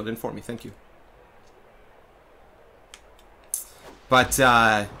got infield in for me. Thank you. But,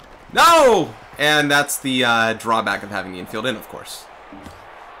 no! And that's the drawback of having the infield in, of course.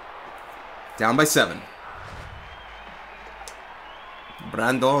 Down by 7.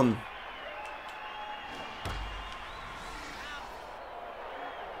 Brandon.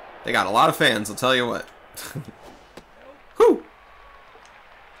 They got a lot of fans, I'll tell you what. Whew!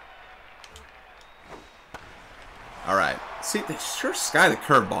 Alright. See, they sure sky the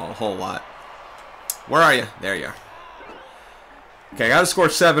curveball a whole lot. Where are you? There you are. Okay, I gotta score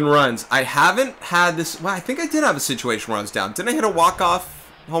 7 runs. I haven't had this... Well, I think I did have a situation where I was down. Didn't I hit a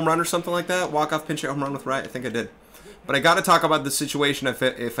walk-off home run or something like that? Walk-off pinch hit home run with right? I think I did. But I gotta talk about the situation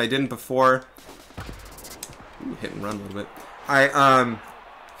if I didn't before. Ooh, hit and run a little bit. I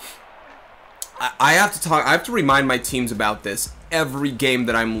have to talk... I have to remind my teams about this every game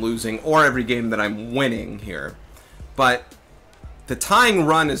that I'm losing or every game that I'm winning here. But the tying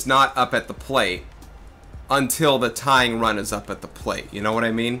run is not up at the plate until the tying run is up at the plate. You know what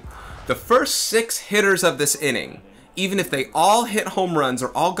I mean? The first 6 hitters of this inning, even if they all hit home runs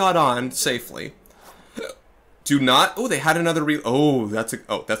or all got on safely, do not... Oh, they had another... Oh, that's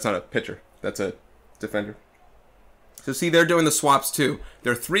not a pitcher. That's a defender. So see, they're doing the swaps too.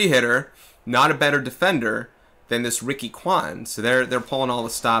 They're 3-hitter, not a better defender than this Ricky Kwan. So they're pulling all the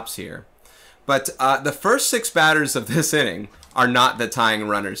stops here. But the first 6 batters of this inning are not the tying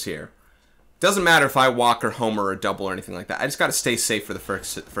runners here. Doesn't matter if I walk or homer or double or anything like that. I just got to stay safe for the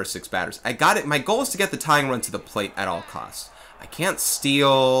first 6 batters. I got it. My goal is to get the tying run to the plate at all costs. I can't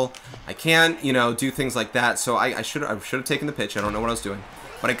steal. I can't, you know, do things like that. So I should have taken the pitch. I don't know what I was doing.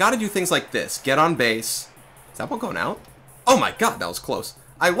 But I got to do things like this. Get on base. Is that ball going out? Oh my God, that was close.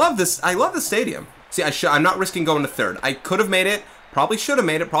 I love this. I love the stadium. See, I'm not risking going to third. I could have made it. Probably should have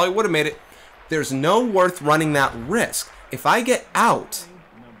made it. Probably would have made it. There's no worth running that risk. If I get out,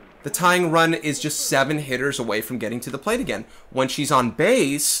 the tying run is just 7 hitters away from getting to the plate again. When she's on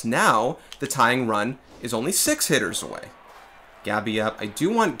base, now the tying run is only 6 hitters away. Gabby up. I do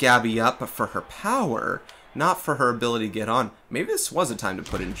want Gabby up, but for her power, not for her ability to get on. Maybe this was a time to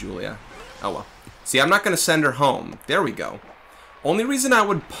put in Julia. Oh well. See, I'm not going to send her home. There we go. Only reason I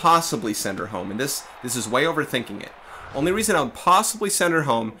would possibly send her home, and this is way overthinking it. Only reason I would possibly send her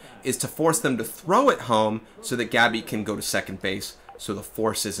home is to force them to throw it home so that Gabby can go to second base so the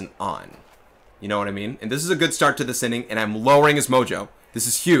force isn't on. You know what I mean? And this is a good start to this inning, and I'm lowering his mojo. This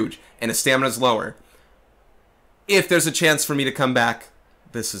is huge, and his stamina's lower. If there's a chance for me to come back,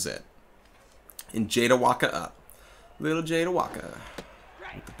 this is it. And Jada Waka up. Little Jada Waka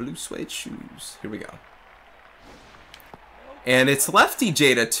with the blue suede shoes. Here we go. And it's lefty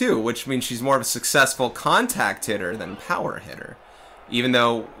Jada too, which means she's more of a successful contact hitter than power hitter. Even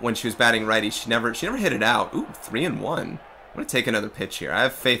though when she was batting righty, she never hit it out. Ooh, 3-1. I'm gonna take another pitch here. I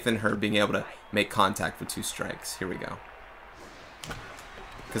have faith in her being able to make contact with 2 strikes. Here we go.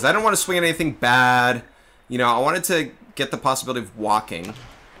 Because I don't want to swing at anything bad. You know, I wanted to get the possibility of walking.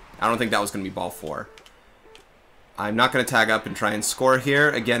 I don't think that was gonna be ball 4. I'm not going to tag up and try and score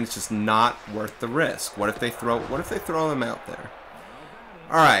here. Again, it's just not worth the risk. What if they throw them out there?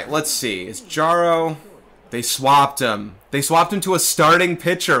 All right, let's see. Is Jaro... They swapped him. They swapped him to a starting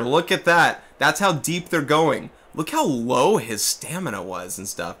pitcher. Look at that. That's how deep they're going. Look how low his stamina was and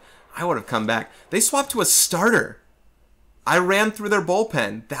stuff. I would have come back. They swapped to a starter. I ran through their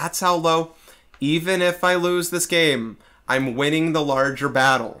bullpen. That's how low. Even if I lose this game, I'm winning the larger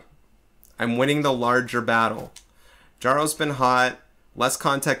battle. I'm winning the larger battle. Jaro's been hot. Less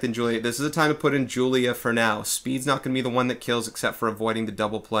contact than Julia. This is a time to put in Julia for now. Speed's not going to be the one that kills except for avoiding the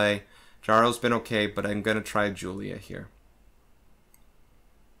double play. Jaro's been okay, but I'm going to try Julia here.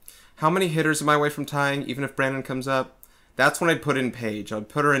 How many hitters am I away from tying, even if Brandon comes up? That's when I'd put in Paige. I'd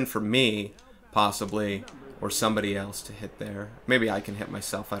put her in for me, possibly, or somebody else to hit there. Maybe I can hit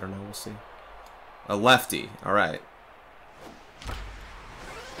myself. I don't know. We'll see. A lefty. All right.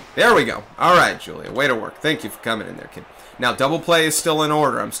 There we go. All right, Julia. Way to work. Thank you for coming in there, kid. Now, double play is still in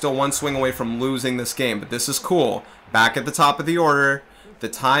order. I'm still 1 swing away from losing this game, but this is cool. Back at the top of the order, the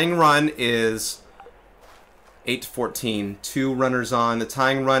tying run is 8-14. 2 runners on. The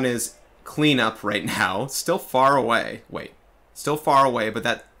tying run is cleanup right now. Still far away. Wait. Still far away, but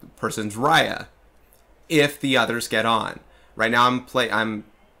that person's Raya. If the others get on. Right now, I'm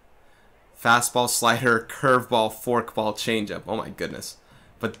fastball, slider, curveball, forkball, changeup. Oh, my goodness.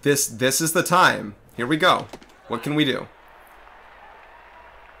 But this is the time. Here we go. What can we do?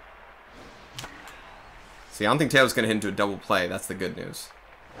 See, I don't think Taylor's going to hit into a double play. That's the good news.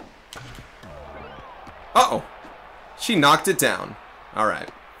 Uh-oh. She knocked it down. All right.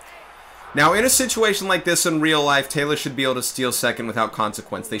 Now, in a situation like this in real life, Taylor should be able to steal second without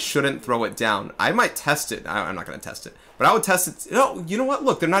consequence. They shouldn't throw it down. I might test it. I'm not going to test it. But I would test it. No, you know what?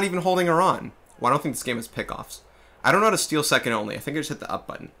 Look, they're not even holding her on. Well, I don't think this game has pickoffs. I don't know how to steal second only. I think I just hit the up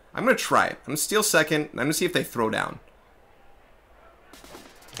button. I'm going to try it. I'm going to steal second. I'm going to see if they throw down.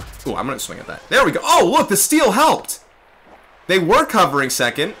 Ooh, I'm going to swing at that. There we go. Oh, look, the steal helped. They were covering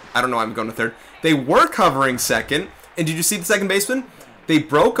second. I don't know why I'm going to third. They were covering second. And did you see the second baseman? They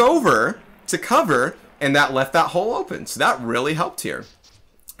broke over to cover, and that left that hole open. So that really helped here.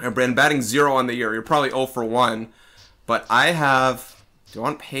 All right, Brandon, batting 0 on the year. You're probably 0 for 1. But I have... Do I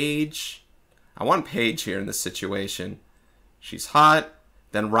want Paige? I want Paige here in this situation. She's hot.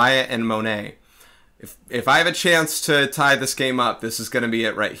 Then Raya and Monet. If I have a chance to tie this game up, this is going to be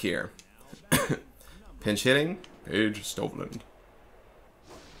it right here. Pinch hitting. Paige Stoveland.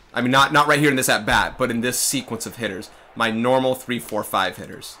 I mean, not right here in this at-bat, but in this sequence of hitters. My normal 3, 4, 5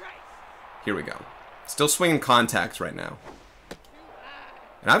 hitters. Here we go. Still swinging contacts right now.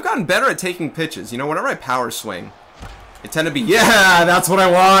 And I've gotten better at taking pitches. You know, whenever I power swing, it tend to be, yeah, that's what I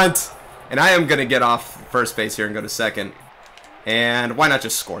want. And I am going to get off first base here and go to second. And why not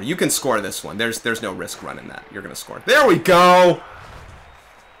just score? You can score this one. There's no risk running that. You're going to score. There we go.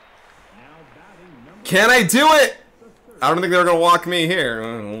 Can I do it? I don't think they're going to walk me here.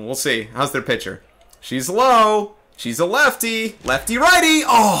 We'll see. How's their pitcher? She's low. She's a lefty. Lefty-righty.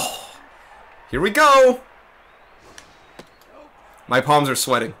 Oh. Here we go. My palms are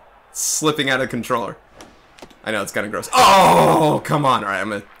sweating. Slipping out of the controller. I know, it's kind of gross. Oh, come on. All right, I'm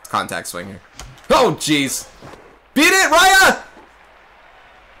going to contact swing here. Oh, jeez. Beat it, Raya!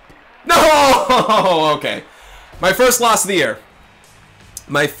 No! Okay. My first loss of the year.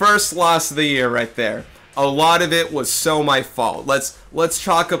 My first loss of the year right there. A lot of it was so my fault. Let's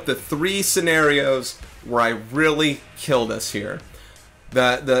chalk up the 3 scenarios where I really killed us here.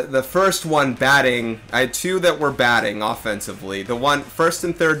 The first one, batting, I had 2 that were batting offensively. The one, first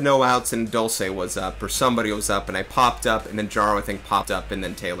and third, no outs, and Dulce was up, or somebody was up, and I popped up, and then Jaro, I think, popped up, and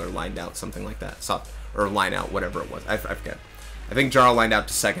then Taylor lined out, something like that. Or line out, whatever it was. I forget. I think Jaro lined out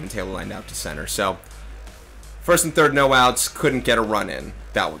to second, and Taylor lined out to center. So, first and third, no outs, couldn't get a run in.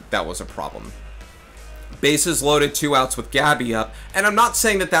 That was a problem. Bases loaded, 2 outs with Gabby up. And I'm not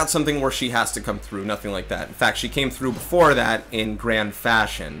saying that that's something where she has to come through. Nothing like that. In fact, she came through before that in grand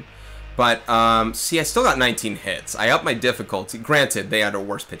fashion. But, see, I still got 19 hits. I upped my difficulty. Granted, they had a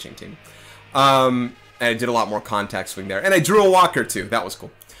worse pitching team. And I did a lot more contact swing there. And I drew a walker, too. That was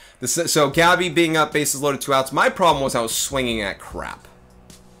cool. So, Gabby being up, bases loaded, 2 outs. My problem was I was swinging at crap.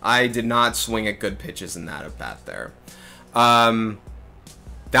 I did not swing at good pitches in that at-bat there.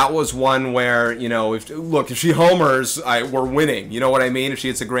 That was one where, you know, if she homers, we're winning. You know what I mean? If she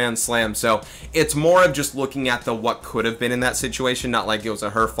hits a grand slam. So it's more of just looking at the what could have been in that situation, not like it was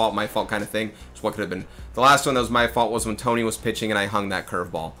a her fault, my fault kind of thing. It's what could have been. The last one that was my fault was when Tony was pitching and I hung that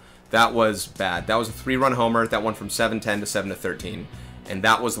curveball. That was bad. That was a 3-run homer. That went from 7-10 to 7-13. And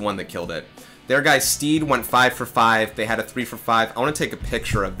that was the one that killed it. Their guy Steed went 5 for 5. They had a 3 for 5. I want to take a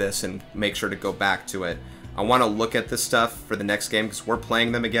picture of this and make sure to go back to it. I want to look at this stuff for the next game because we're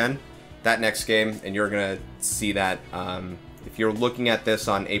playing them again, that next game, and you're going to see that. If you're looking at this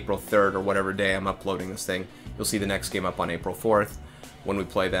on April 3rd or whatever day I'm uploading this thing, you'll see the next game up on April 4th when we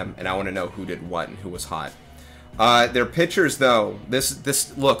play them, and I want to know who did what and who was hot. Their pitchers, though,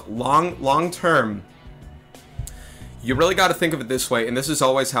 look, long term, you really got to think of it this way, and this is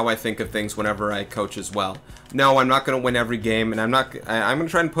always how I think of things whenever I coach as well. No, I'm not going to win every game, and I'm going to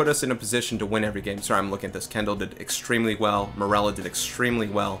try and put us in a position to win every game. Sorry, I'm looking at this. Kendall did extremely well. Morella did extremely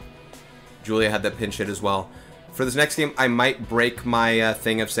well. Julia had that pinch hit as well. For this next game, I might break my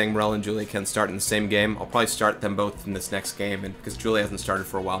thing of saying Morella and Julia can start in the same game. I'll probably start them both in this next game, and because Julia hasn't started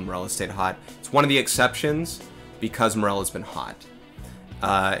for a while, Morella stayed hot. It's one of the exceptions because Morella's been hot,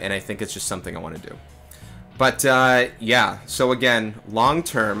 and I think it's just something I want to do. But, yeah, so again,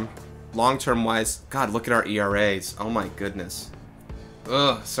 long-term wise, God, look at our ERAs. Oh my goodness.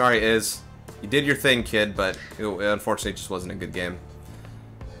 Ugh, sorry, Iz. You did your thing, kid, but it unfortunately just wasn't a good game.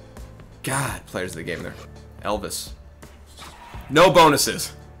 God, players of the game there. Elvis. No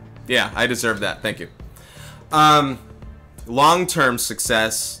bonuses. Yeah, I deserve that. Thank you. Long-term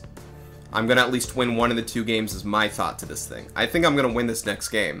success, I'm going to at least win one of the 2 games is my thought to this thing. I think I'm going to win this next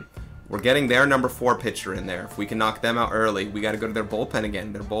game. We're getting their number 4 pitcher in there. If we can knock them out early, we got to go to their bullpen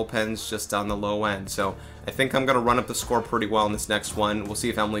again. Their bullpen's just on the low end. So I think I'm going to run up the score pretty well in this next one. We'll see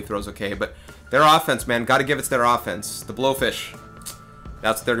if Emily throws okay. But their offense, man, got to give it to their offense. The Blowfish.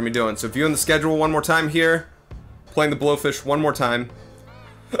 That's what they're going to be doing. So viewing the schedule one more time here. Playing the Blowfish one more time.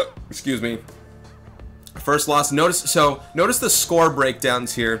 Excuse me. First loss. Notice the score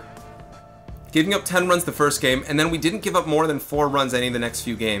breakdowns here. Giving up 10 runs the first game, and then we didn't give up more than 4 runs any of the next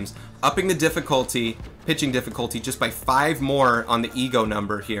few games. Upping the difficulty, pitching difficulty, just by 5 more on the ego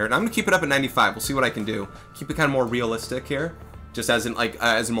number here. And I'm going to keep it up at 95. We'll see what I can do. Keep it kind of more realistic here, just as in, like,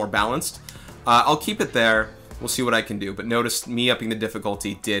 as in more balanced. I'll keep it there. We'll see what I can do. But notice me upping the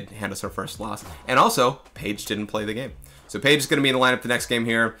difficulty did hand us our first loss. And also, Paige didn't play the game. So Paige is going to be in the lineup the next game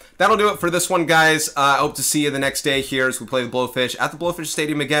here. That'll do it for this one, guys. I hope to see you the next day here as we play the Blowfish at the Blowfish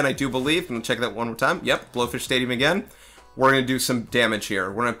Stadium again, I do believe. I'm going to check that one more time. Yep, Blowfish Stadium again. We're going to do some damage here.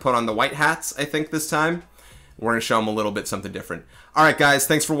 We're going to put on the white hats, I think, this time. We're going to show them a little bit something different. All right, guys,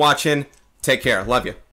 thanks for watching. Take care. Love you.